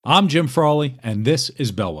I'm Jim Frawley, and this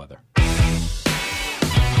is Bellwether.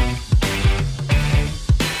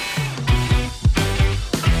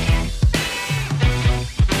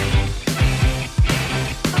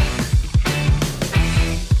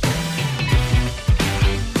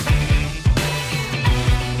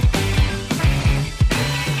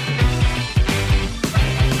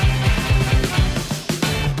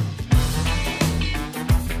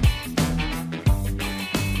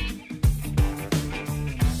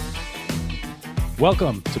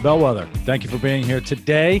 Welcome to Bellwether. Thank you for being here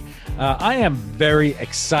today. I am very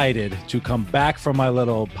excited to come back from my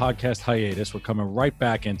little podcast hiatus. We're coming right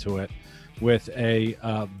back into it with a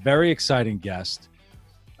very exciting guest.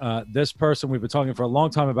 This person, we've been talking for a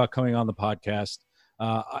long time about coming on the podcast.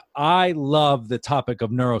 I love the topic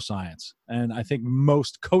of neuroscience, and I think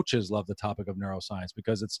most coaches love the topic of neuroscience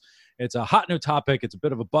because it's a hot new topic. It's a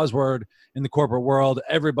bit of a buzzword in the corporate world.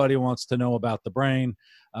 Everybody wants to know about the brain.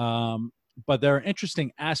 But there are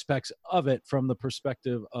interesting aspects of it from the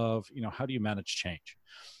perspective of, how do you manage change?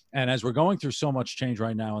 And as we're going through so much change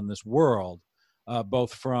right now in this world,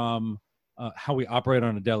 both from how we operate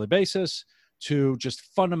on a daily basis to just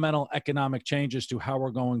fundamental economic changes to how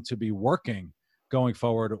we're going to be working going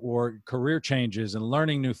forward, or career changes and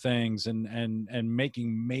learning new things and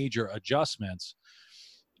making major adjustments,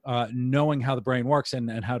 knowing how the brain works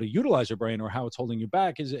and how to utilize your brain or how it's holding you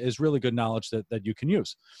back is really good knowledge that you can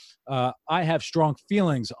use. I have strong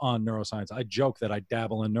feelings on neuroscience. I joke that I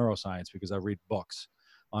dabble in neuroscience because I read books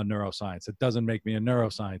on neuroscience. It doesn't make me a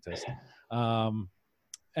neuroscientist.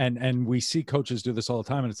 And we see coaches do this all the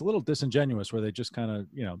time, and it's a little disingenuous where they just kind of,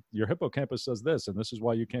 your hippocampus does this, and this is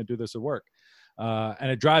why you can't do this at work. And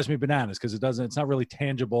it drives me bananas because it's not really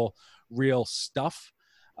tangible, real stuff.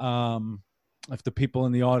 If the people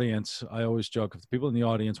in the audience, I always joke, if the people in the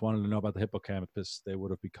audience wanted to know about the hippocampus, they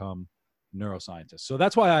would have become neuroscientists. So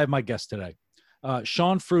that's why I have my guest today.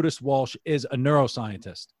 Sean Froudist-Walsh is a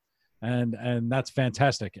neuroscientist, and that's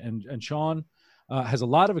fantastic. And Sean has a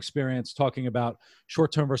lot of experience talking about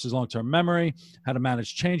short-term versus long-term memory, how to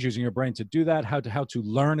manage change using your brain to do that, how to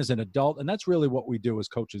learn as an adult. And that's really what we do as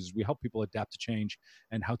coaches. We help people adapt to change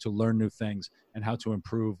and how to learn new things and how to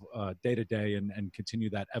improve day to day and continue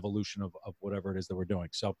that evolution of whatever it is that we're doing.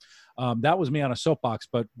 So that was me on a soapbox,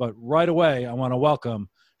 but right away, I want to welcome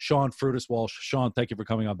Sean Froudist-Walsh. Sean, thank you for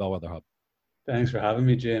coming on Bellwether Hub. Thanks for having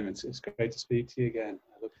me, Jim. It's great to speak to you again.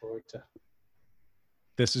 I look forward to it.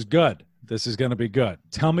 This is good. This is going to be good.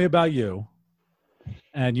 Tell me about you.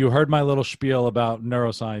 And you heard my little spiel about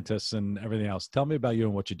neuroscientists and everything else. Tell me about you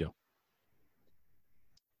and what you do.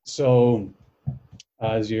 So,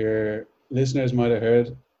 as your listeners might have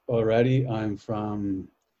heard already, I'm from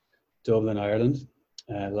Dublin, Ireland,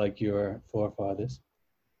 like your forefathers.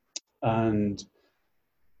 And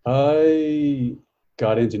I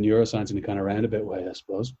got into neuroscience in a kind of roundabout way, I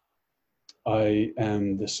suppose. I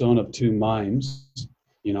am the son of two mimes,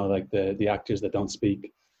 like the actors that don't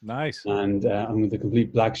speak. Nice. And I'm the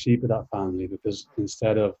complete black sheep of that family because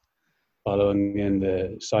instead of following in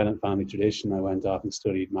the silent family tradition, I went off and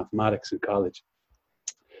studied mathematics in college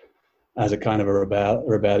as a kind of a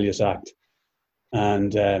rebellious act.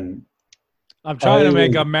 And I'm trying to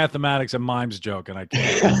make a mathematics and mimes joke, and I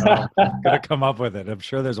can't. I'm going to come up with it. I'm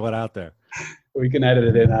sure there's one out there. We can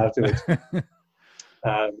edit it in afterwards.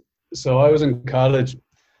 So I was in college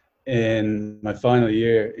in my final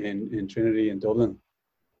year in Trinity in Dublin,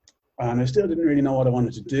 and I still didn't really know what I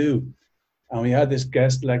wanted to do. And we had this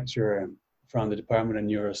guest lecturer from the Department of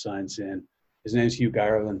Neuroscience in. His name's Hugh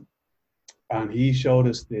Garvin, and he showed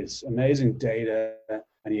us this amazing data,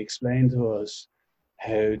 and he explained to us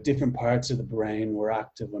how different parts of the brain were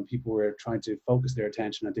active when people were trying to focus their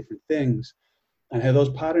attention on different things, and how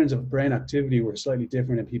those patterns of brain activity were slightly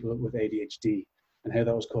different in people with ADHD, and how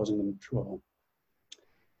that was causing them trouble.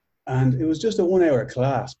 And it was just a 1 hour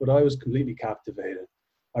class, but I was completely captivated.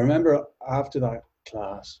 I remember after that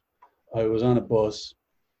class, I was on a bus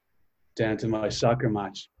down to my soccer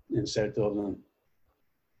match in South Dublin,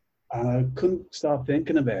 and I couldn't stop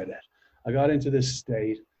thinking about it. I got into this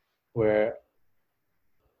state where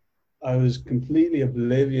I was completely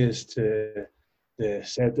oblivious to the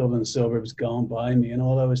South Dublin suburbs going by me, and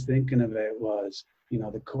all I was thinking about was,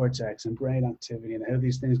 the cortex and brain activity and how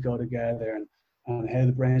these things go together, and how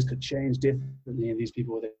the brains could change differently in these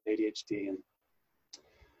people with ADHD.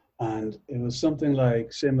 And it was something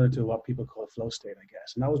like similar to what people call flow state, I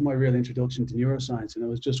guess. And that was my real introduction to neuroscience. And it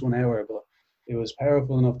was just 1 hour, but it was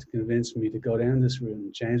powerful enough to convince me to go down this route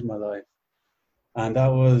and change my life. And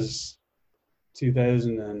that was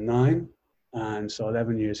 2009. And so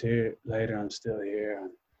 11 years later, I'm still here.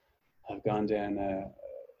 And I've gone down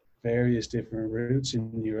various different routes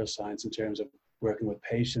in neuroscience in terms of working with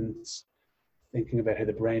patients, thinking about how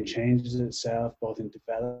the brain changes itself, both in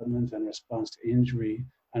development and response to injury,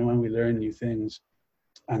 and when we learn new things.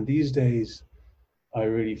 And these days, I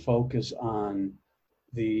really focus on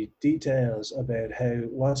the details about how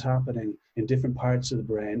what's happening in different parts of the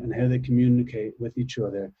brain and how they communicate with each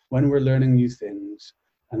other when we're learning new things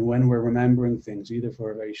and when we're remembering things, either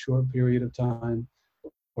for a very short period of time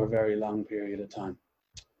or a very long period of time.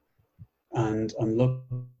 And I'm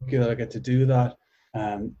lucky that I get to do that.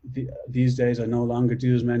 These days, I no longer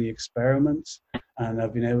do as many experiments, and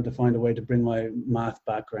I've been able to find a way to bring my math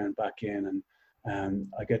background back in. And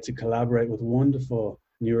I get to collaborate with wonderful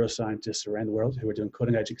neuroscientists around the world who are doing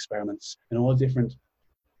cutting edge experiments in all different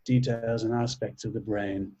details and aspects of the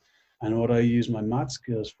brain. And what I use my math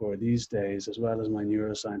skills for these days, as well as my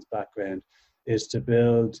neuroscience background, is to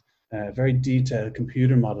build very detailed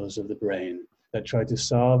computer models of the brain that try to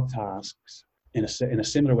solve tasks in a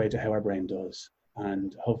similar way to how our brain does.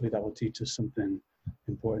 And hopefully that will teach us something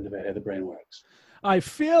important about how the brain works. I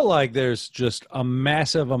feel like there's just a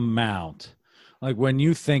massive amount. Like when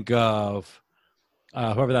you think of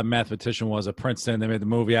whoever that mathematician was at Princeton, they made the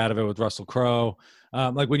movie out of it with Russell Crowe.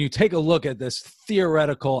 Like when you take a look at this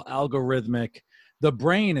theoretical algorithmic, the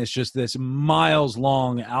brain is just this miles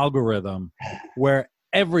long algorithm where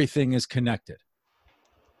everything is connected.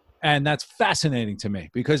 And that's fascinating to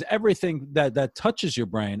me because everything that touches your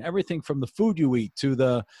brain, everything from the food you eat to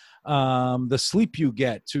the sleep you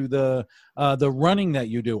get to the running that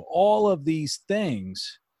you do, all of these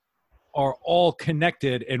things are all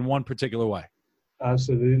connected in one particular way.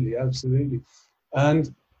 Absolutely, absolutely.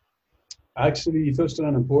 And actually, you touched on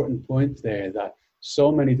an important point there that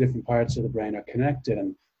so many different parts of the brain are connected,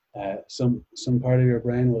 and some part of your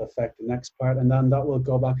brain will affect the next part, and then that will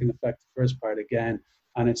go back and affect the first part again.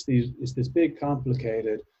 And it's this big,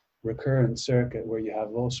 complicated, recurrent circuit where you have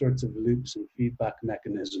all sorts of loops and feedback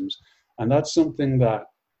mechanisms, and that's something that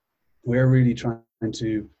we're really trying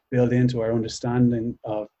to build into our understanding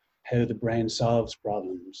of how the brain solves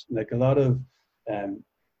problems. Like a lot of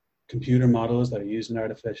computer models that are used in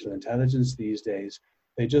artificial intelligence these days,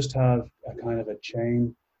 they just have a kind of a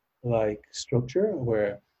chain-like structure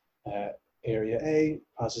where area A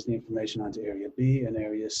passes the information onto area B and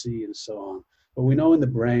area C and so on. But we know in the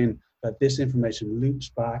brain that this information loops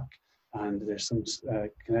back, and there's some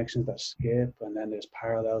connections that skip, and then there's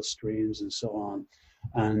parallel streams and so on.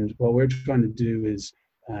 And what we're trying to do is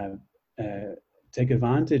take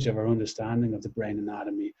advantage of our understanding of the brain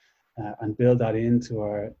anatomy and build that into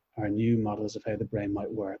our new models of how the brain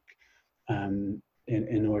might work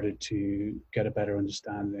in order to get a better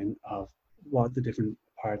understanding of what the different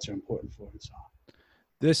parts are important for and so on.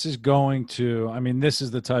 This is going to, I mean, this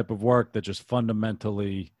is the type of work that just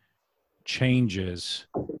fundamentally changes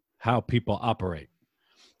how people operate,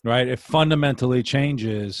 right? It fundamentally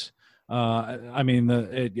changes. I mean,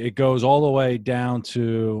 it goes all the way down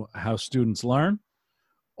to how students learn,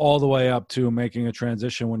 all the way up to making a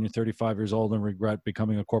transition when you're 35 years old and regret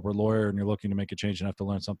becoming a corporate lawyer and you're looking to make a change and have to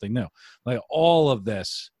learn something new. Like all of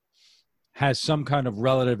this has some kind of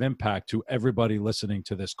relative impact to everybody listening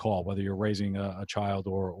to this call, whether you're raising a child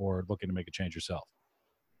or looking to make a change yourself.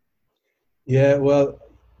 Yeah, well,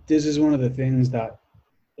 this is one of the things that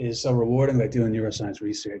is so rewarding about doing neuroscience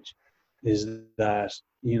research, is that,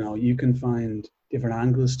 you know, you can find different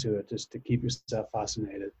angles to it just to keep yourself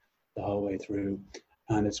fascinated the whole way through.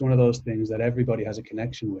 And it's one of those things that everybody has a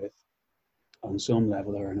connection with on some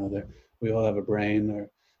level or another. We all have a brain, or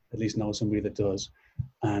at least know somebody that does.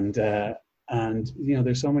 And you know,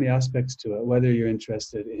 there's so many aspects to it, whether you're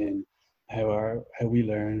interested in how we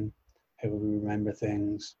learn, how we remember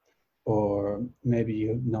things, or maybe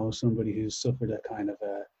you know somebody who's suffered a kind of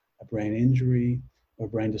a brain injury or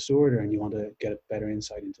brain disorder and you want to get a better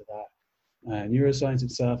insight into that. Neuroscience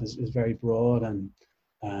itself is very broad, and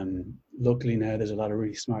luckily now there's a lot of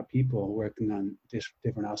really smart people working on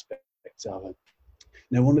different aspects of it.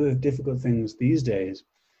 Now, one of the difficult things these days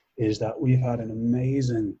is that we've had an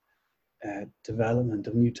amazing development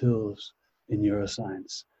of new tools in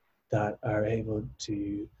neuroscience that are able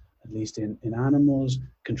to, at least in animals,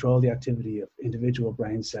 control the activity of individual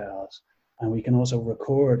brain cells. And we can also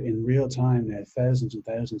record in real time now thousands and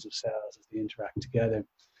thousands of cells as they interact together.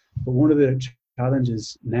 But one of the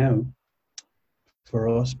challenges now for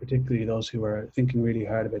us, particularly those who are thinking really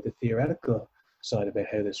hard about the theoretical side about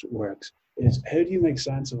how this works, is how do you make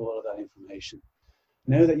sense of all of that information?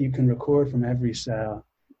 Now that you can record from every cell,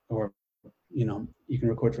 or you know, you can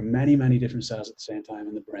record from many, many different cells at the same time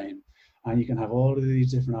in the brain, and you can have all of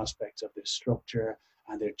these different aspects of their structure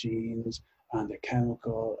and their genes and the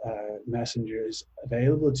chemical messengers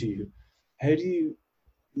available to you. How do you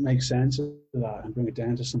make sense of that and bring it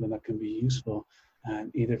down to something that can be useful,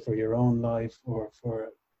 either for your own life or for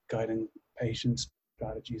guiding patient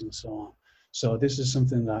strategies and so on? So this is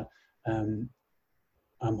something that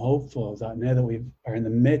I'm hopeful that now that we are in the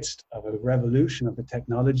midst of a revolution of the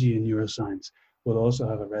technology in neuroscience, we'll also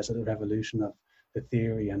have a revolution of the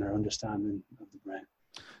theory and our understanding of the brain.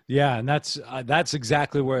 Yeah, and that's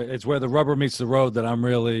exactly where it's where the rubber meets the road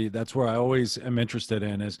that's where I always am interested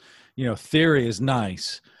in is, theory is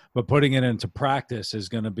nice, but putting it into practice is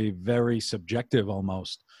going to be very subjective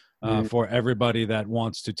almost for everybody that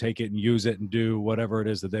wants to take it and use it and do whatever it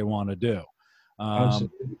is that they want to do.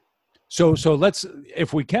 Absolutely. So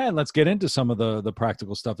if we can, let's get into some of the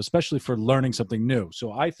practical stuff, especially for learning something new.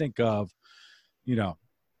 So I think of,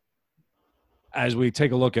 as we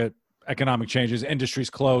take a look at economic changes, industries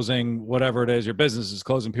closing, whatever it is, your business is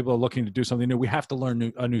closing, people are looking to do something new. We have to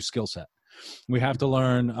learn a new skill set. We have to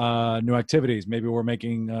learn new activities. Maybe we're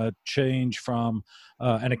making a change from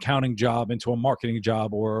an accounting job into a marketing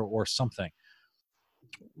job or something.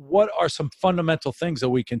 What are some fundamental things that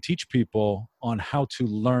we can teach people on how to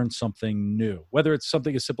learn something new, whether it's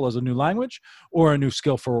something as simple as a new language or a new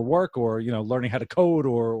skill for work or, learning how to code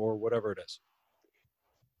or whatever it is?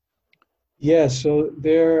 Yeah, so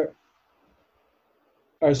there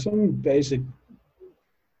are some basic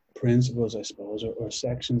principles, I suppose, or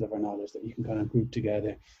sections of our knowledge that you can kind of group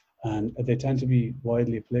together, and they tend to be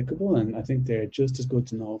widely applicable, and I think they're just as good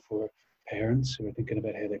to know for parents who are thinking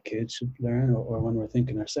about how their kids should learn, or when we're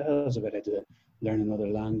thinking ourselves about how to learn another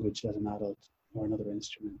language as an adult or another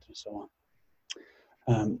instrument and so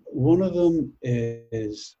on. One of them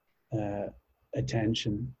is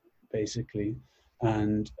attention, basically,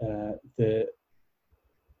 and the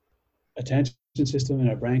attention system in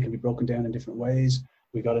our brain can be broken down in different ways.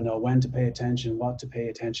 We got to know when to pay attention, what to pay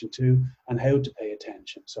attention to, and how to pay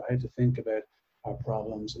attention. So how to think about our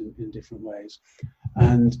problems in different ways.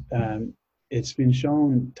 And it's been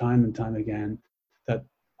shown time and time again that,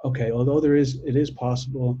 okay, although it is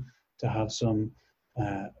possible to have some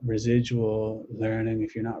residual learning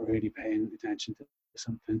if you're not really paying attention to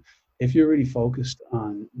something, if you're really focused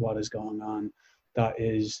on what is going on, that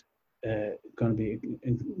is going to be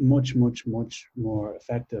much, much, much more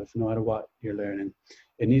effective no matter what you're learning.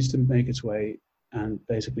 It needs to make its way and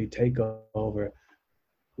basically take over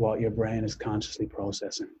what your brain is consciously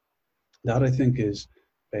processing. That, I think, is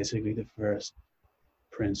basically the first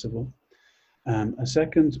principle. A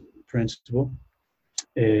second principle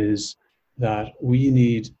is that we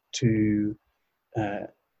need to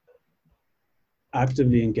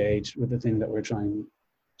actively engage with the thing that we're trying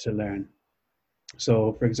to learn.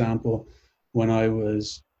 So, for example, when I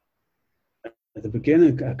was at the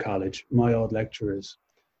beginning of college, my old lecturers,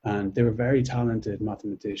 and they were very talented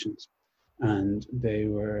mathematicians, and they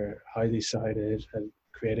were highly cited, had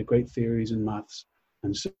created great theories in maths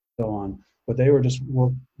and so on, but they were just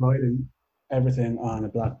writing everything on a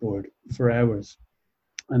blackboard for hours,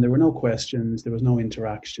 and there were no questions, there was no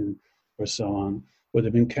interaction or so on. But there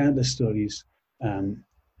have been countless studies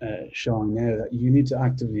showing now that you need to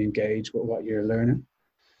actively engage with what you're learning.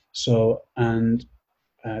 So, and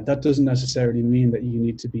that doesn't necessarily mean that you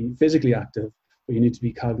need to be physically active, but you need to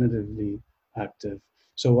be cognitively active.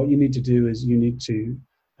 So what you need to do is you need to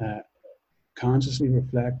consciously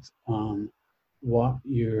reflect on what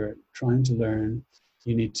you're trying to learn.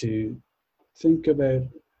 You need to think about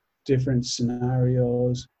different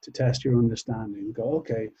scenarios to test your understanding. Go,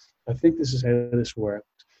 okay, I think this is how this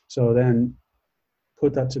worked. So then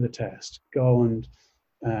put that to the test. Go and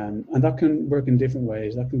that can work in different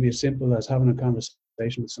ways. That can be as simple as having a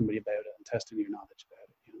conversation with somebody about it and testing your knowledge about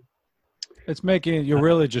it. You know? It's making, you're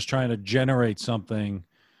really just trying to generate something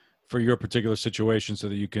for your particular situation so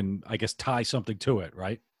that you can, I guess, tie something to it,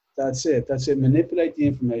 right? That's it. That's it. Manipulate the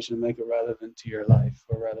information and make it relevant to your life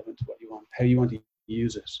or relevant to what you want, how you want to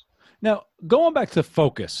use it. Now, going back to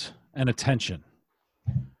focus and attention,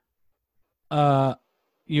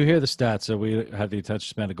 you hear the stats that we have the attention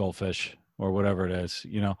span of goldfish or whatever it is,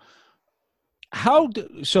 you know.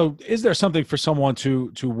 So is there something for someone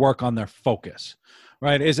to work on their focus,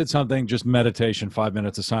 right? Is it something just meditation, 5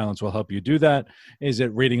 minutes of silence will help you do that? Is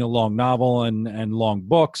it reading a long novel and long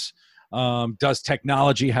books? Does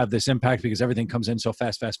technology have this impact because everything comes in so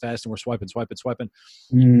fast, and we're swiping?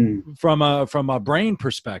 From a brain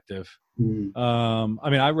perspective, I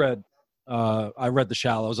mean, I read The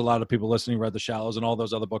Shallows. A lot of people listening read The Shallows and all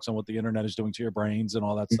those other books on what the internet is doing to your brains and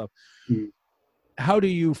all that stuff. How do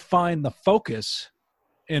you find the focus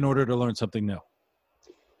in order to learn something new?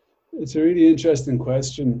 It's a really interesting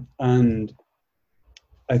question, and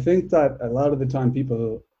I think that a lot of the time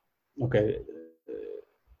people, okay,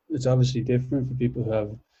 it's obviously different for people who have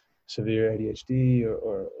severe ADHD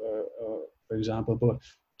or for example, but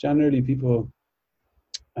generally people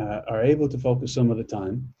are able to focus some of the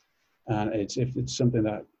time. And if it's something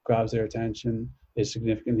that grabs their attention, is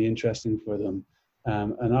significantly interesting for them.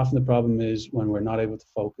 And often the problem is when we're not able to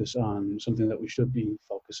focus on something that we should be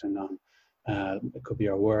focusing on. It could be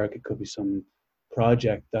our work, it could be some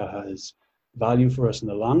project that has value for us in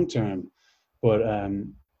the long term. But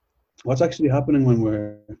what's actually happening when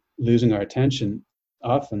we're losing our attention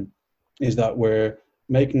often is that we're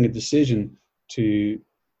making a decision to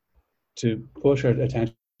push our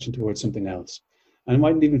attention towards something else. And it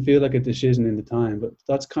mightn't even feel like a decision in the time, but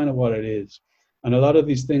that's kind of what it is. And a lot of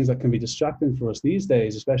these things that can be distracting for us these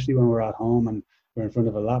days, especially when we're at home and we're in front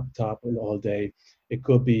of a laptop all day, it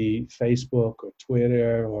could be Facebook or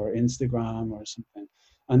Twitter or Instagram or something.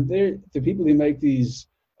 And the people who make these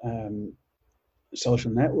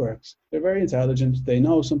social networks, they're very intelligent. They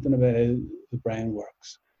know something about how the brain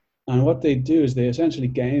works. And what they do is they essentially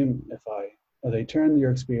gamify, or they turn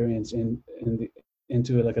your experience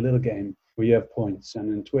into like a little game where you have points. And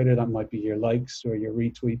in Twitter, that might be your likes or your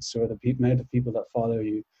retweets or the amount of people that follow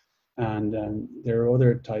you. And there are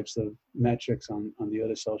other types of metrics on the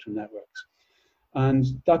other social networks. And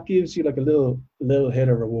that gives you like a little hit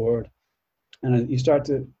of reward. And you start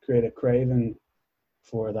to create a craving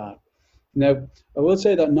for that. Now, I will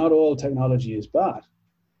say that not all technology is bad.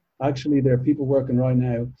 Actually, there are people working right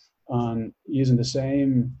now on using the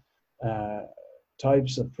same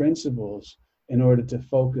types of principles in order to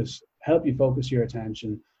help you focus your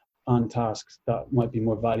attention on tasks that might be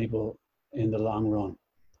more valuable in the long run.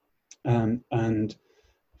 And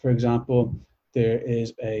for example, there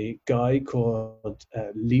is a guy called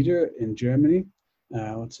Leader in Germany.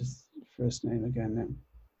 What's his first name again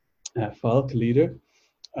now? Falk Leader.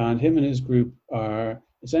 And him and his group are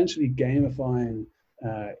essentially gamifying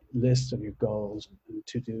lists of your goals and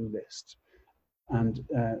to-do lists. And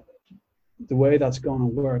the way that's going to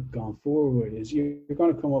work going forward is you're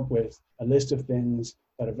going to come up with a list of things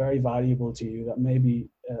that are very valuable to you that may be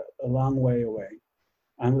a long way away.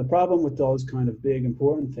 And the problem with those kind of big,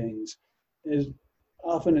 important things is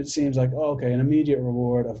often it seems like, oh, okay, an immediate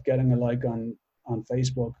reward of getting a like on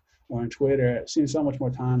Facebook or on Twitter, it seems so much more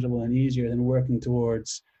tangible and easier than working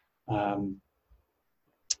towards, getting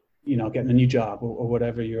a new job or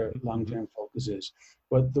whatever your long-term focus is.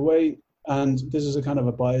 But and this is a kind of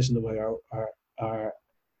a bias in the way our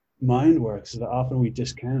mind works, is that often we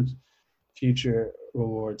discount future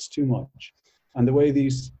rewards too much. And the way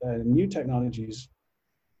these new technologies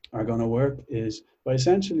are going to work is by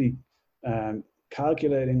essentially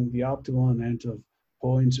calculating the optimal amount of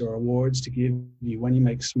points or awards to give you when you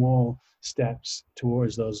make small steps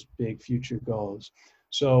towards those big future goals.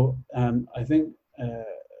 So I think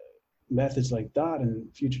methods like that and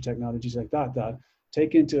future technologies like that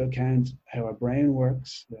take into account how our brain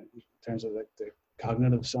works in terms of like the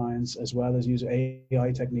cognitive science, as well as use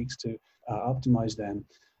AI techniques to optimize them.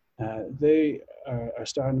 They are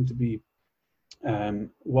starting to be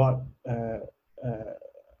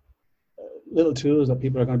little tools that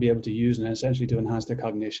people are going to be able to use and essentially to enhance their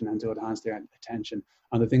cognition and to enhance their attention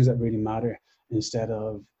on the things that really matter, instead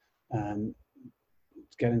of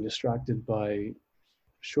getting distracted by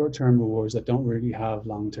short-term rewards that don't really have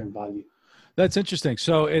long-term value. That's interesting.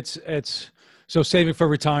 So it's so saving for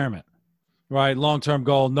retirement, right? Long-term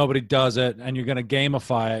goal, nobody does it, and you're going to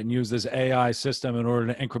gamify it and use this AI system in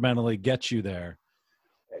order to incrementally get you there.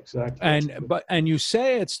 Exactly. And you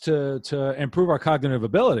say it's to improve our cognitive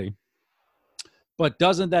ability, but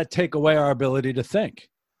doesn't that take away our ability to think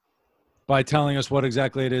by telling us what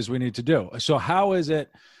exactly it is we need to do? So how is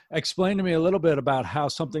it? Explain to me a little bit about how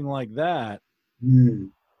something like that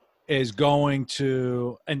is going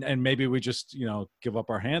to, and maybe we just, give up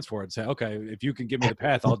our hands for it and say, okay, if you can give me the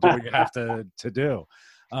path, I'll do what you have to do.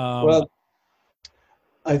 Well,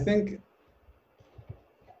 I think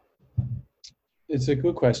it's a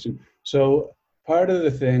good question. So part of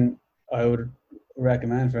the thing I would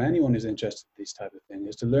recommend for anyone who's interested in these type of things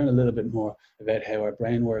is to learn a little bit more about how our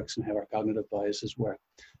brain works and how our cognitive biases work.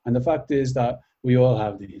 And the fact is that we all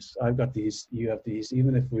have these. I've got these, you have these,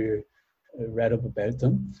 even if we're read up about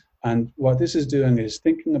them. And what this is doing is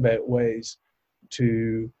thinking about ways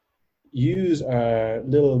to use our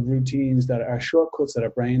little routines that are shortcuts that our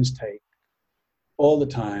brains take all the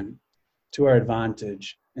time to our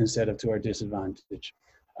advantage instead of to our disadvantage.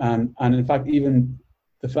 And in fact, even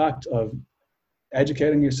the fact of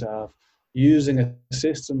educating yourself, using a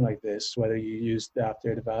system like this, whether you use the app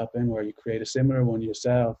they're developing or you create a similar one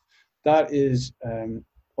yourself, that is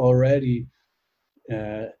already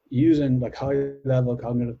using like high level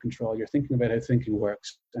cognitive control. You're thinking about how thinking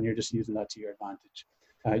works, and you're just using that to your advantage.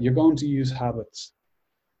 You're going to use habits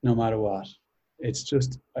no matter what. It's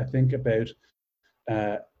just, I think, about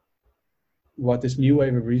what this new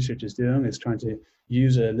wave of research is doing is trying to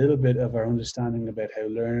use a little bit of our understanding about how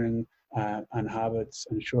learning and habits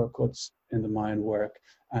and shortcuts in the mind work,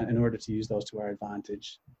 in order to use those to our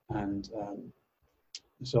advantage. And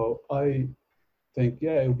so I think,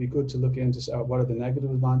 yeah, it would be good to look into what are the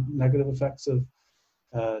negative effects of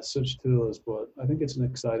such tools. But I think it's an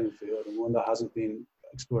exciting field and one that hasn't been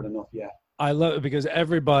explored enough yet. I love it because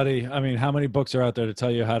everybody, I mean, how many books are out there to tell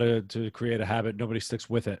you how to create a habit? Nobody sticks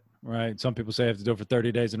with it, right? Some people say you have to do it for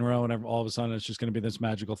 30 days in a row, and all of a sudden it's just going to be this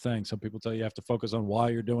magical thing. Some people tell you have to focus on why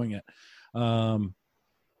you're doing it.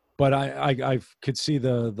 But I could see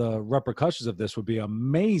the repercussions of this would be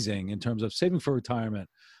amazing in terms of saving for retirement,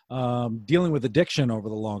 dealing with addiction over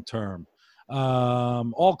the long term,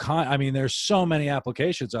 I mean, there's so many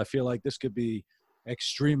applications. I feel like this could be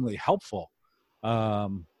extremely helpful.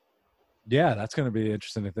 Yeah, that's going to be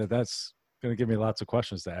interesting. That's going to give me lots of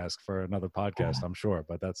questions to ask for another podcast, I'm sure,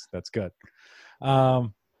 but that's good.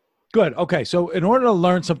 Good. Okay. So in order to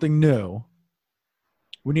learn something new,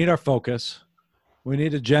 we need our focus. We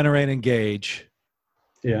need to generate, engage.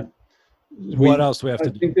 Yeah. What else do we have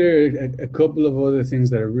to do? I think there are a couple of other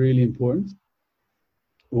things that are really important.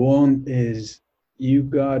 One is you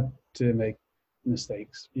got to make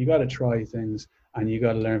mistakes. You got to try things, and you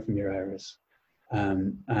got to learn from your errors.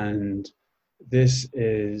 And this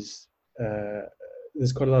is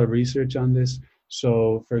there's quite a lot of research on this.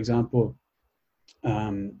 So, for example,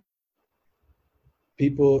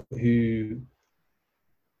 people who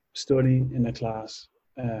study in a class,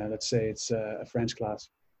 let's say it's a French class,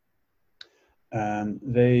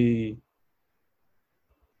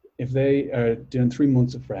 if they are doing 3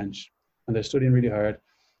 months of French and they're studying really hard,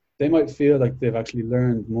 they might feel like they've actually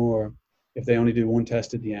learned more if they only do one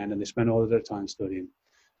test at the end and they spend all of their time studying.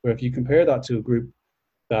 Where if you compare that to a group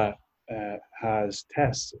that has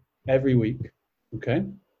tests every week, okay,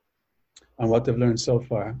 and what they've learned so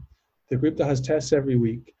far, the group that has tests every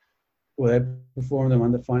week will outperform them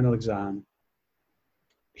on the final exam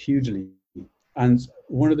hugely. And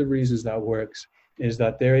one of the reasons that works is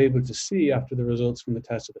that they're able to see after the results from the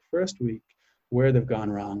test of the first week where they've gone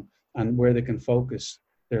wrong and where they can focus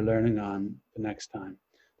their learning on the next time.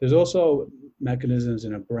 There's also mechanisms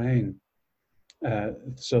in a brain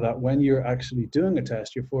so that when you're actually doing a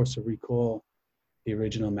test, you're forced to recall the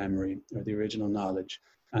original memory or the original knowledge,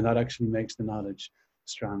 and that actually makes the knowledge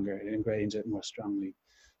stronger. It ingrains it more strongly.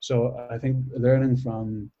 So I think learning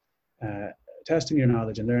from testing your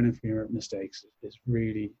knowledge and learning from your mistakes is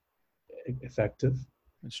really effective.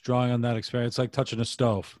 It's drawing on that experience. It's like touching a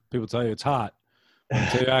stove. People tell you it's hot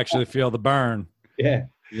until you actually feel the burn. Yeah,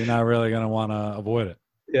 you're not really going to want to avoid it.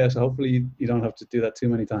 Yeah, so hopefully you don't have to do that too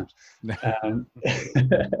many times.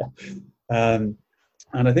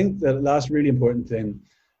 And I think the last really important thing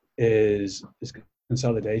is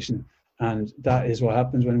consolidation, and that is what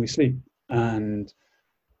happens when we sleep. And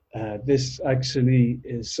this actually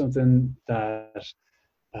is something that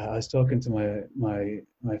I was talking to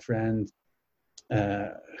my friend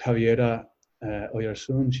Javiera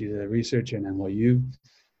Oyarsun. She's a researcher in NYU,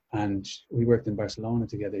 and we worked in Barcelona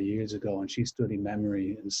together years ago, and she studied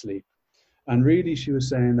memory and sleep. And really she was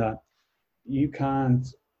saying that you can't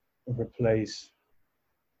replace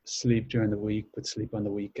sleep during the week with sleep on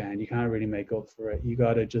the weekend. You can't really make up for it. You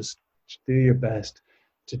got to just do your best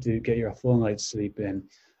to get your full night's sleep in.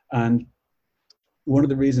 And one of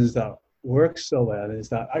the reasons that works so well is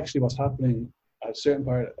that actually what's happening at a certain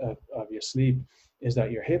part of your sleep is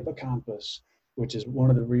that your hippocampus, which is one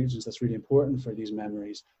of the regions that's really important for these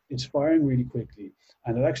memories, it's firing really quickly,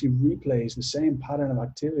 and it actually replays the same pattern of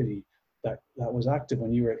activity that was active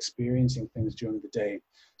when you were experiencing things during the day.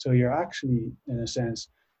 So you're actually, in a sense,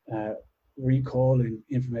 recalling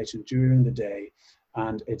information during the day,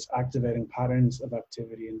 and it's activating patterns of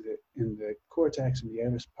activity in the cortex and the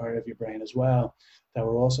outer part of your brain as well that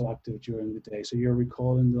were also active during the day. So you're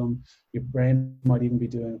recalling them. Your brain might even be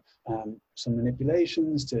doing some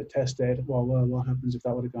manipulations to test out, well, what happens if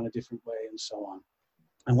that would have gone a different way, and so on.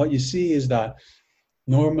 And what you see is that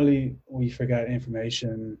normally we forget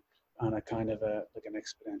information on a kind of like an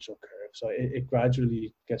exponential curve. So it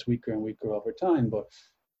gradually gets weaker and weaker over time. But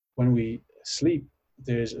when we sleep,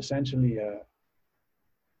 there's essentially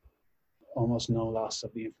almost no loss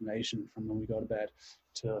of the information from when we go to bed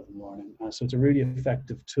till the morning. So it's a really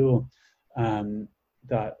effective tool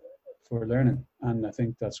that for learning. And I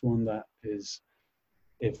think that's one that is,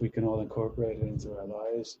 if we can all incorporate it into our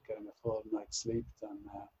lives, getting a full night's sleep, then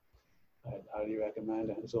I highly recommend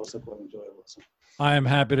it. It's also quite enjoyable. So. I am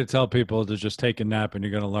happy to tell people to just take a nap and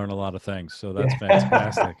you're going to learn a lot of things. So that's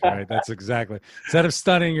fantastic, Yeah. right? That's exactly. Instead of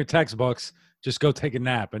studying your textbooks, just go take a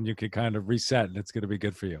nap and you can kind of reset and it's going to be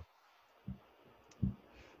good for you.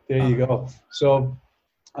 There you go. So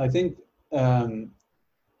I think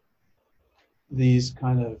these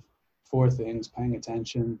kind of four things: paying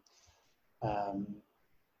attention, um,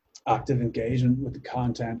 active engagement with the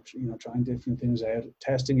content, trying different things out,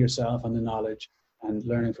 testing yourself on the knowledge and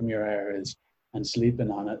learning from your errors, and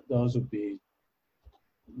sleeping on it. Those would be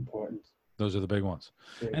important. Those are the big ones.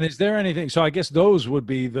 Big. And is there anything, so I guess those would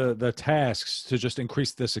be the tasks to just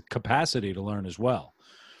increase this capacity to learn as well,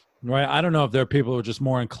 right? I don't know if there are people who are just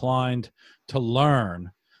more inclined to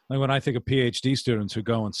learn. Like when I think of PhD students who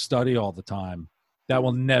go and study all the time, that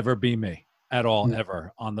will never be me at all,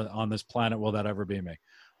 ever on this planet. Will that ever be me?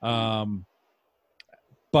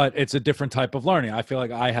 But it's a different type of learning. I feel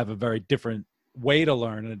like I have a very different way to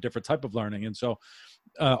learn and a different type of learning. And so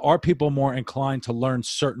are people more inclined to learn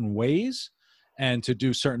certain ways and to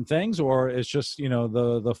do certain things, or it's just,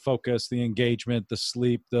 the focus, the engagement, the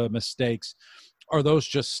sleep, the mistakes? Are those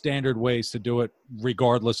just standard ways to do it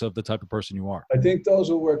regardless of the type of person you are? I think those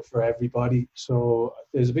will work for everybody. So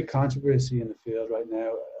there's a big controversy in the field right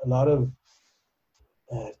now. A lot of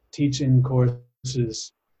teaching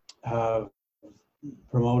courses have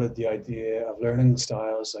promoted the idea of learning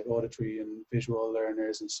styles like auditory and visual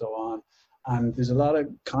learners and so on. And there's a lot of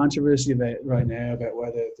controversy right now about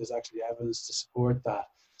whether there's actually evidence to support that.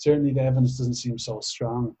 Certainly the evidence doesn't seem so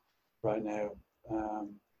strong right now.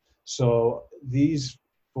 So these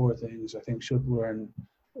four things I think should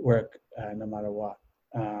work no matter what.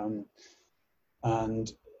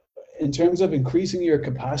 And in terms of increasing your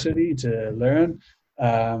capacity to learn,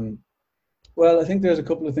 well, I think there's a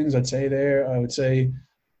couple of things I'd say there. I would say,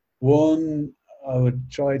 one, I would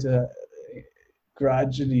try to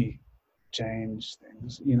gradually change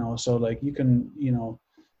things, so like you can,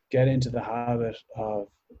 get into the habit of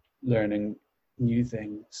learning new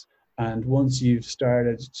things. And once you've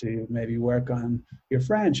started to maybe work on your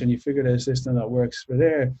French and you figured out a system that works for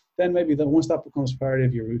there, then maybe once that becomes part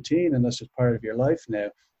of your routine and that's just part of your life now,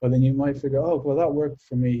 well, then you might figure, oh, well, that worked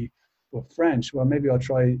for me with French. Well, maybe I'll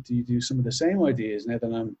try to do some of the same ideas now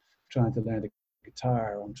that I'm trying to learn the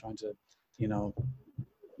guitar, or I'm trying to,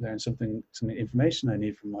 learn some information I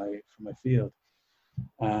need from my field.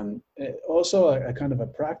 Also, a kind of a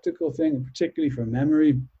practical thing, particularly for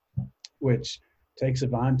memory, which takes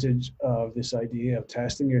advantage of this idea of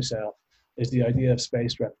testing yourself, is the idea of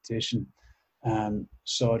spaced repetition.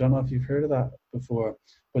 So I don't know if you've heard of that before,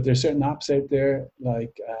 but there's certain apps out there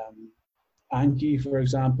like Anki, for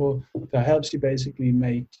example, that helps you basically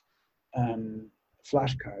make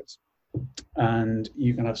flashcards. And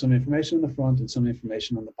you can have some information on the front and some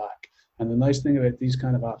information on the back. And the nice thing about these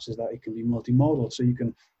kind of apps is that it can be multimodal. So you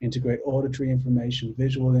can integrate auditory information,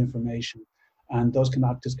 visual information, and those can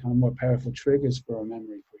act as kind of more powerful triggers for a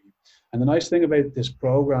memory for you. And the nice thing about this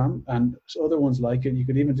program, and other ones like it, you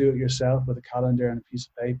could even do it yourself with a calendar and a piece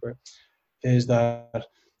of paper, is that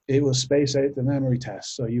it will space out the memory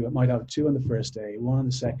tests. So you might have 2 on the first day, 1 on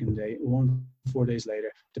the second day, 1 4 days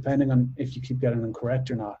later, depending on if you keep getting them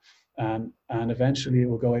correct or not. And eventually it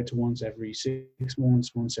will go out to once every 6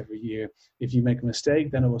 months, once every year. If you make a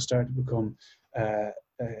mistake, then it will start to become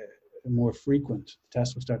more frequent. The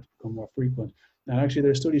test will start to become more frequent. And actually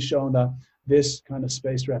there's studies showing that this kind of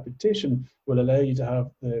spaced repetition will allow you to have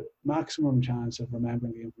the maximum chance of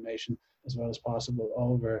remembering the information as well as possible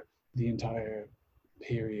over the entire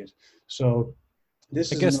period. So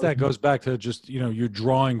this I guess that goes back to just, you're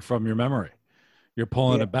drawing from your memory. You're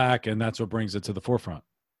pulling it back, and that's what brings it to the forefront.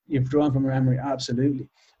 You've drawn from memory, absolutely.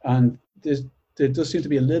 And there does seem to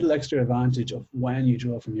be a little extra advantage of when you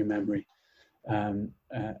draw from your memory,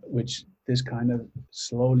 which this kind of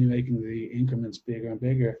slowly making the increments bigger and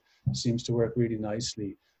bigger seems to work really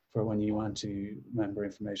nicely for when you want to remember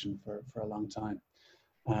information for a long time.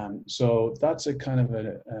 So that's a kind of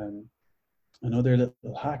another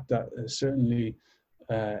little hack that certainly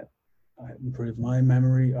improved my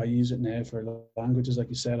memory. I use it now for languages, like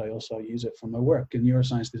you said. I also use it for my work in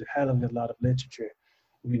neuroscience. There's a hell of a lot of literature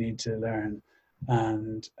we need to learn,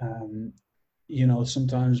 and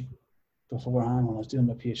sometimes beforehand when I was doing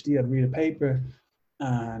my PhD, I'd read a paper,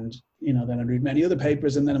 and then I'd read many other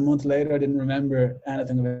papers, and then a month later I didn't remember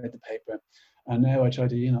anything about the paper. And now I try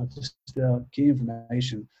to distill key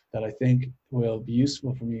information that I think will be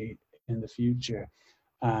useful for me in the future,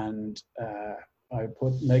 and I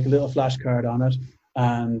make a little flashcard on it,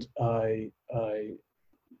 and I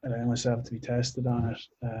allow myself to be tested on it,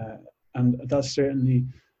 and that's certainly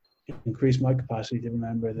increased my capacity to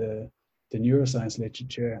remember the the neuroscience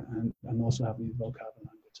literature, and I'm also having the vocabulary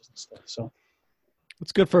languages and stuff. So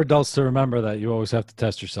It's good for adults to remember that you always have to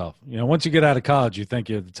test yourself. Once you get out of college, you think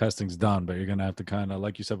the testing's done, but you're going to have to kind of,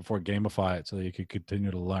 like you said before, gamify it so that you can continue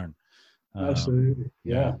to learn. absolutely,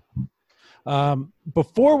 yeah.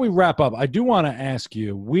 Before we wrap up, I do want to ask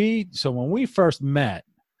you, so when we first met,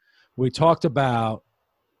 we talked about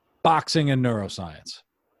boxing and neuroscience,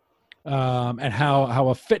 and how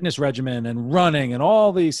a fitness regimen and running and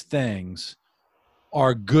all these things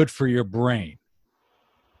are good for your brain.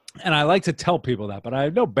 And I like to tell people that, but I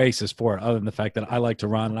have no basis for it other than the fact that I like to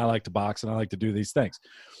run and I like to box and I like to do these things.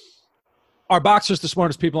 Are boxers the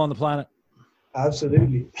smartest people on the planet?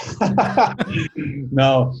 Absolutely.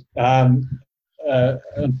 No,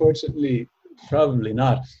 unfortunately, probably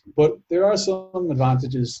not. But there are some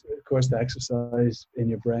advantages, of course, to exercise in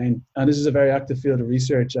your brain. And this is a very active field of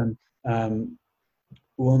research. And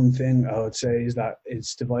one thing I would say is that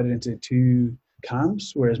it's divided into two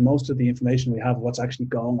camps, whereas most of the information we have, what's actually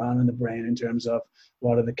going on in the brain in terms of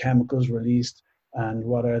what are the chemicals released and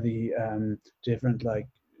what are the different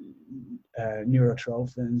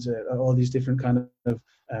neurotrophins, all these different kind of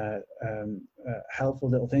helpful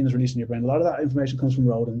little things released in your brain. A lot of that information comes from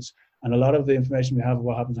rodents, and a lot of the information we have of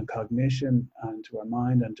what happens in cognition and to our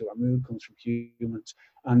mind and to our mood comes from humans.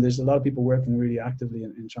 And there's a lot of people working really actively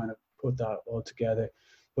in trying to put that all together.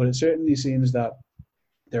 But it certainly seems that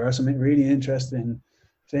there are some really interesting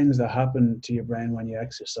things that happen to your brain when you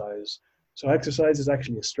exercise. So exercise is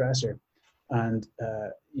actually a stressor, and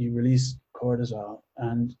you release cortisol.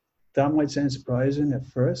 And that might sound surprising at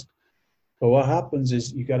first, but what happens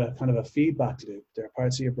is you get a kind of a feedback loop. There are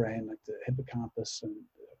parts of your brain like the hippocampus and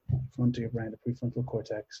the front of your brain, the prefrontal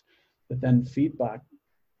cortex, that then feedback.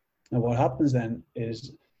 And what happens then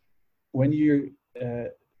is when you're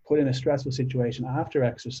put in a stressful situation after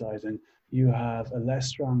exercising, you have a less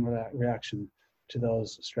strong reaction to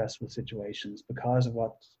those stressful situations because of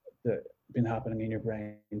what's been happening in your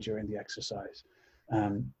brain during the exercise.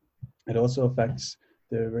 It also affects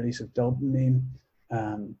the release of dopamine.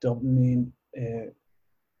 Dopamine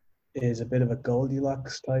is a bit of a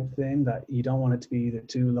Goldilocks type thing, that you don't want it to be either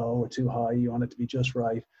too low or too high. You want it to be just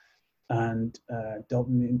right. And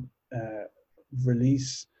dopamine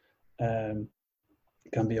release can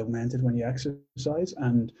be augmented when you exercise.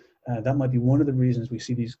 And that might be one of the reasons we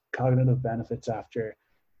see these cognitive benefits after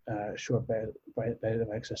a short bout of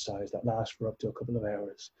exercise that lasts for up to a couple of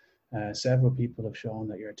hours. Several people have shown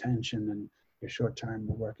that your attention and your short-term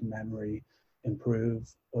working memory improve.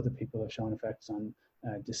 Other people have shown effects on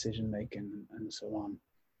decision-making and so on.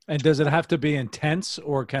 And does it have to be intense,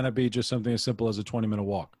 or can it be just something as simple as a 20-minute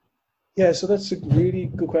walk? Yeah, so that's a really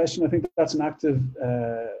good question. I think that's an active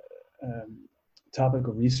topic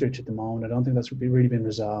of research at the moment. I don't think that's really been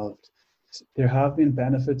resolved. There have been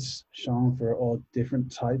benefits shown for all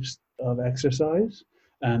different types of exercise.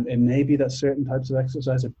 It may be that certain types of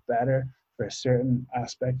exercise are better for certain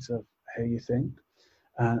aspects of how you think.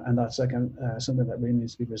 And that's something that really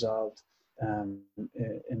needs to be resolved in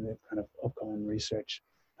the kind of upcoming research.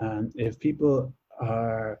 If people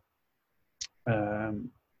are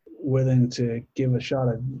willing to give a shot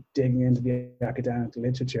at digging into the academic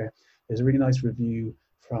literature, there's a really nice review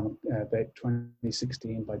from about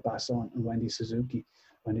 2016 by Basson and Wendy Suzuki.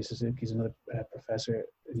 Wendy Suzuki is another professor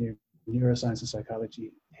in neuroscience and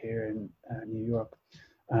psychology here in New York.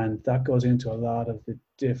 And that goes into a lot of the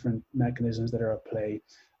different mechanisms that are at play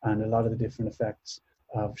and a lot of the different effects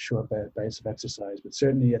of short bouts of exercise. But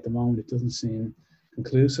certainly at the moment, it doesn't seem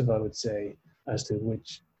conclusive, I would say, as to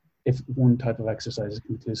if one type of exercise is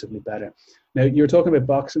conclusively better. Now, you're talking about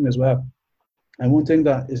boxing as well. And one thing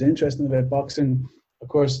that is interesting about boxing, of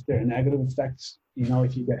course, there are negative effects.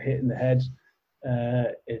 If you get hit in the head,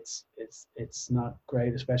 it's not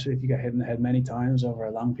great, especially if you get hit in the head many times over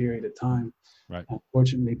a long period of time. Right.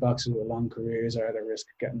 Unfortunately, boxers with long careers are at a risk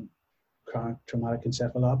of getting chronic traumatic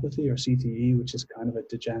encephalopathy, or CTE, which is kind of a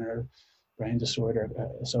degenerative brain disorder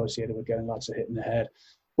associated with getting lots of hit in the head.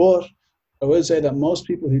 But I will say that most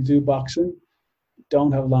people who do boxing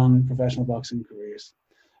don't have long professional boxing careers.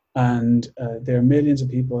 And there are millions of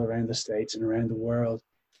people around the States and around the world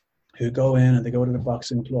who go in and they go to the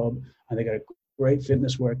boxing club and they get a great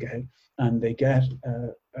fitness workout, and they get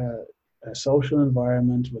a social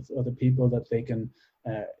environment with other people that they can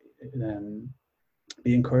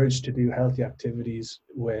be encouraged to do healthy activities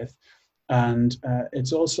with. And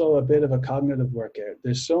it's also a bit of a cognitive workout.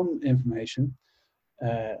 There's some information,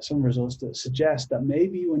 some results that suggest that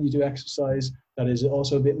maybe when you do exercise that is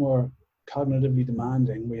also a bit more cognitively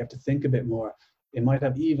demanding, where you have to think a bit more, it might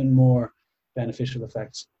have even more beneficial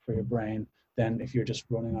effects for your brain. than if you're just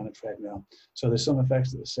running on a treadmill. So there's some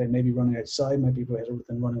effects that say maybe running outside might be better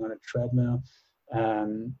than running on a treadmill.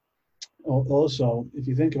 Also, if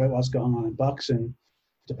you think about what's going on in boxing,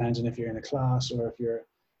 it depends on if you're in a class or if you're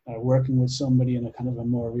working with somebody in a kind of a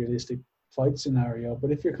more realistic fight scenario.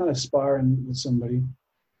 But if you're kind of sparring with somebody,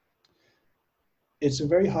 it's a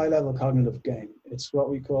very high level cognitive game. It's what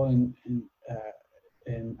we call in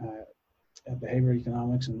behavioral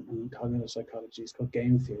economics and cognitive psychology, it's called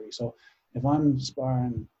game theory. So if I'm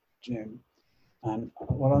sparring Jim, and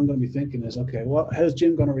what I'm going to be thinking is, okay, how's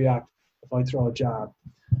Jim going to react if I throw a jab?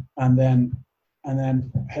 And then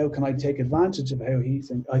how can I take advantage of how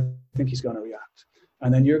I think he's going to react?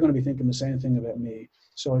 And then you're going to be thinking the same thing about me.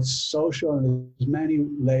 So it's social, and there's many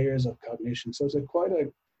layers of cognition. So it's quite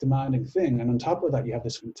a demanding thing. And on top of that, you have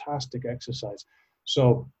this fantastic exercise.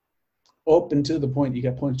 So up until the point you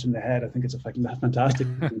get punched in the head, I think it's a fantastic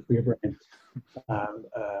thing for your brain.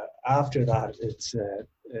 After that, it's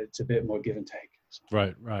a bit more give and take. So.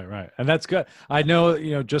 Right. And that's good. I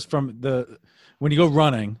know, just from when you go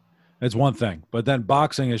running, it's one thing, but then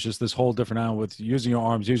boxing is just this whole different animal with using your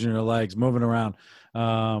arms, using your legs, moving around.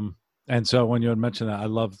 And so when you had mentioned that, I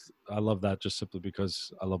love that just simply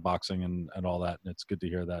because I love boxing and all that. And it's good to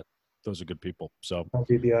hear that those are good people. So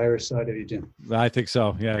probably the Irish side of you, Jim. I think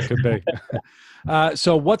so. Yeah, it could be.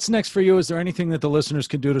 So what's next for you? Is there anything that the listeners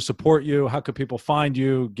can do to support you? How could people find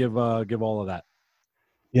you? Give all of that.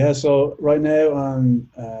 Yeah. So right now I'm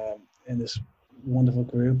in this wonderful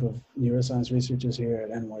group of neuroscience researchers here at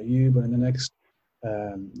NYU, but in the next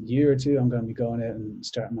year or two, I'm going to be going out and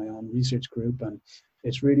starting my own research group, and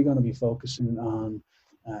it's really going to be focusing on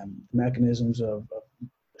mechanisms of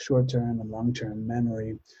short-term and long-term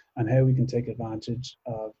memory and how we can take advantage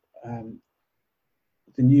of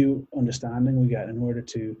the new understanding we get in order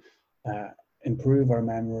to improve our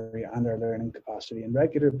memory and our learning capacity in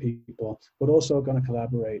regular people, but also going to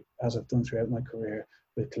collaborate, as I've done throughout my career,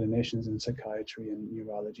 with clinicians in psychiatry and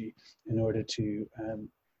neurology in order to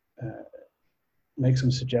make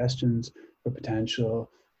some suggestions for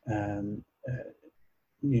potential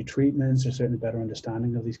new treatments or certainly better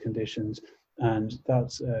understanding of these conditions. And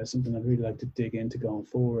that's something I'd really like to dig into going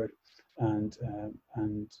forward and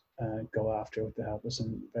go after with the help of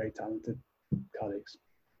some very talented colleagues.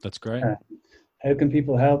 That's great. How can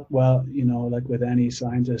people help? Well, like with any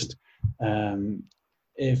scientist,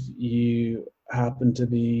 if you happen to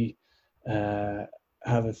be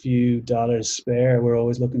have a few dollars spare, we're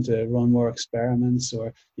always looking to run more experiments,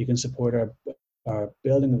 or you can support our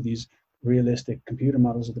building of these realistic computer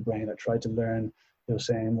models of the brain that try to learn the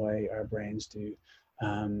same way our brains do.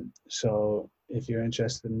 So if you're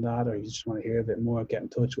interested in that, or you just want to hear a bit more, get in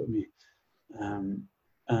touch with me.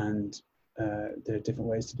 There are different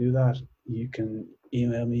ways to do that. You can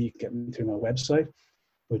email me, you can get me through my website,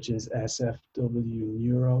 which is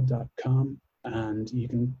sfwneuro.com. And you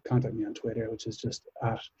can contact me on Twitter, which is just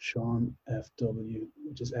 @SeanFW,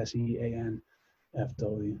 which is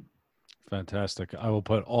SEANFW. Fantastic. I will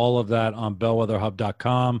put all of that on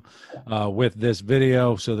bellwetherhub.com with this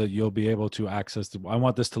video so that you'll be able to access. I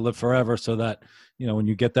want this to live forever so that, when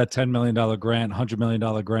you get that $10 million grant, $100 million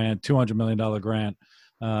grant, $200 million grant,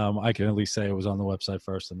 I can at least say it was on the website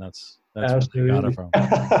first, and that's where we got it from.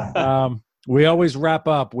 We always wrap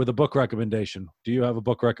up with a book recommendation. Do you have a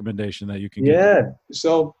book recommendation that you can give? Yeah.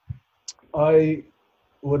 So I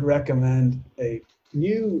would recommend a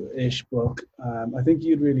new-ish book. I think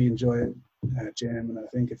you'd really enjoy it, Jim. And I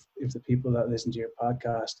think if the people that listen to your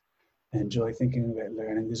podcast enjoy thinking about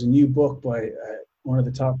learning, there's a new book by one of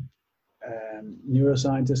the top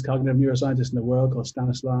neuroscientists, cognitive neuroscientists in the world, called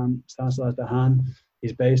Stanislas Dehaene.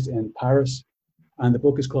 He's based in Paris. And the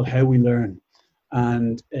book is called How We Learn.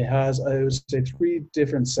 And it has, I would say, 3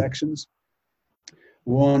 different sections.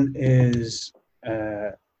 One is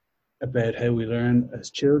about how we learn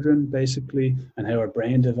as children, basically, and how our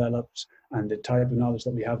brain develops, and the type of knowledge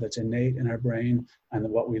that we have that's innate in our brain, and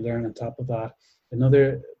what we learn on top of that.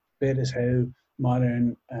 Another bit is how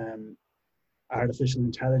modern artificial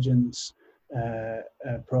intelligence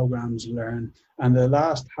programs learn. And the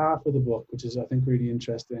last half of the book, which is, I think, really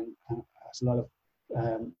interesting, has a lot of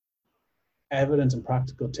evidence and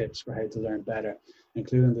practical tips for how to learn better,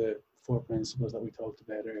 including the 4 principles that we talked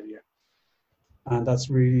about earlier. And that's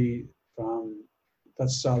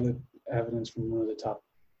solid evidence from one of the top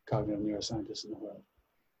cognitive neuroscientists in the world.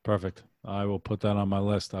 Perfect. I will put that on my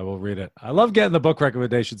list. I will read it. I love getting the book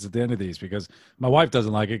recommendations at the end of these because my wife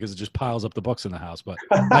doesn't like it because it just piles up the books in the house, but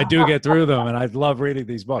I do get through them, and I love reading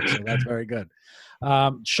these books. So that's very good.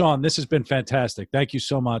 Sean, this has been fantastic. Thank you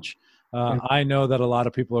so much. I know that a lot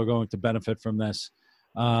of people are going to benefit from this.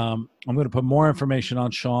 I'm going to put more information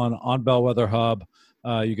on Sean on Bellwether Hub.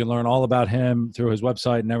 You can learn all about him through his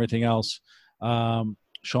website and everything else.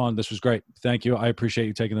 Sean, this was great. Thank you. I appreciate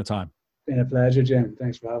you taking the time. Been a pleasure, Jim.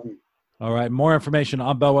 Thanks for having me. All right. More information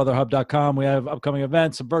on bellwetherhub.com. We have upcoming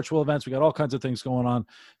events, some virtual events. We got all kinds of things going on.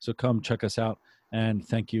 So come check us out. And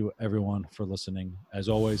thank you, everyone, for listening. As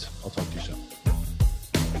always, I'll talk to you soon.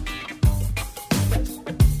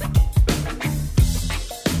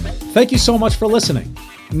 Thank you so much for listening.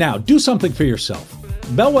 Now, do something for yourself.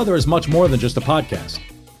 Bellwether is much more than just a podcast.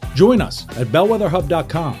 Join us at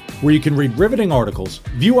bellwetherhub.com, where you can read riveting articles,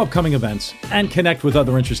 view upcoming events, and connect with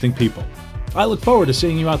other interesting people. I look forward to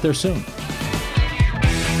seeing you out there soon.